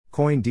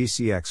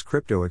CoinDCX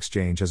crypto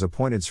exchange has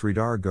appointed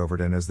Sridhar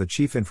Govardhan as the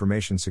Chief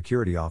Information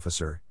Security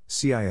Officer,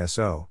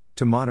 CISO,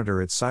 to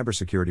monitor its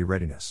cybersecurity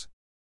readiness.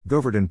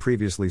 Govardhan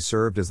previously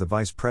served as the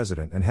Vice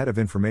President and Head of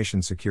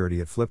Information Security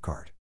at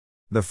Flipkart.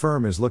 The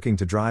firm is looking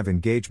to drive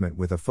engagement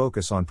with a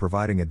focus on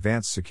providing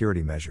advanced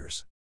security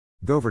measures.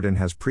 Govardhan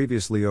has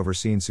previously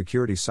overseen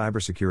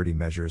cybersecurity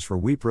measures for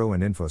Wipro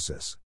and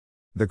Infosys.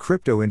 The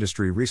crypto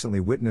industry recently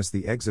witnessed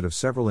the exit of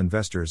several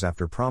investors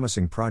after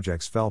promising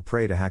projects fell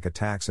prey to hack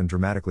attacks and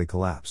dramatically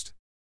collapsed.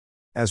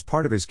 As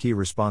part of his key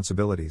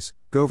responsibilities,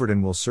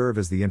 Govardhan will serve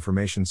as the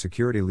Information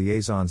Security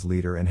Liaisons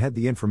Leader and head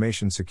the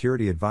Information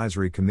Security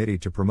Advisory Committee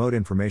to promote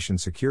information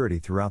security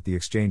throughout the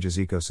exchange's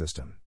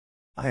ecosystem.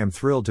 I am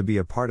thrilled to be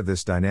a part of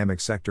this dynamic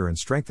sector and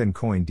strengthen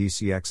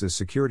CoinDCX's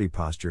security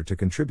posture to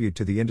contribute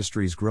to the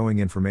industry's growing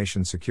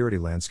information security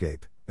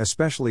landscape,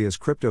 especially as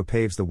crypto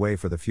paves the way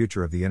for the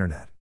future of the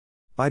Internet.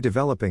 By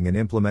developing and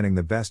implementing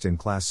the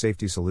best-in-class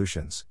safety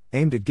solutions,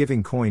 aimed at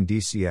giving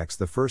CoinDCX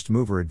the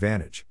first-mover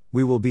advantage,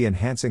 we will be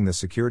enhancing the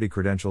security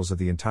credentials of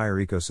the entire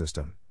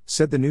ecosystem,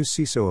 said the new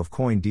CISO of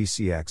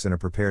CoinDCX in a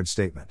prepared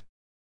statement.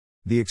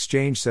 The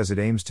exchange says it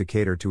aims to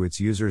cater to its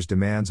users'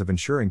 demands of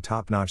ensuring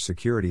top-notch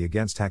security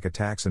against hack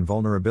attacks and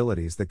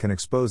vulnerabilities that can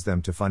expose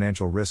them to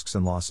financial risks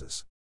and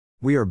losses.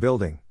 We are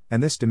building,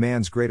 and this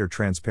demands greater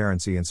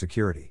transparency and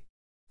security.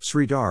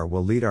 Sridhar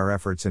will lead our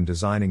efforts in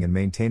designing and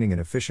maintaining an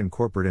efficient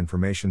corporate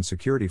information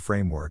security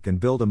framework and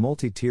build a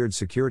multi-tiered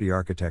security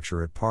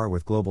architecture at par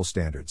with global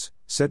standards,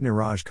 said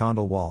Niraj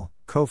Khandelwal,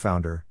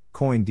 co-founder,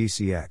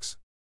 CoinDCX.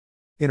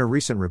 In a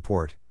recent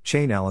report,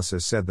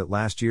 Chainalysis said that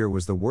last year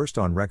was the worst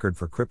on record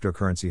for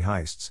cryptocurrency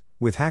heists,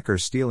 with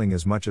hackers stealing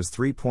as much as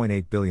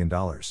 $3.8 billion,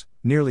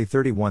 nearly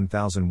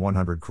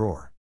 31,100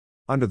 crore.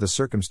 Under the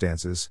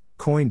circumstances,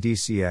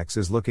 CoinDCX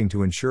is looking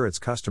to ensure its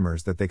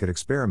customers that they could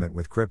experiment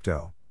with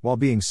crypto, while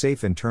being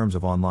safe in terms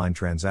of online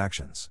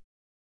transactions.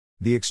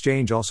 The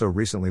exchange also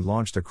recently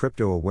launched a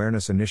crypto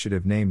awareness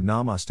initiative named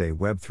Namaste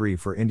Web3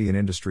 for Indian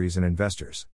industries and investors.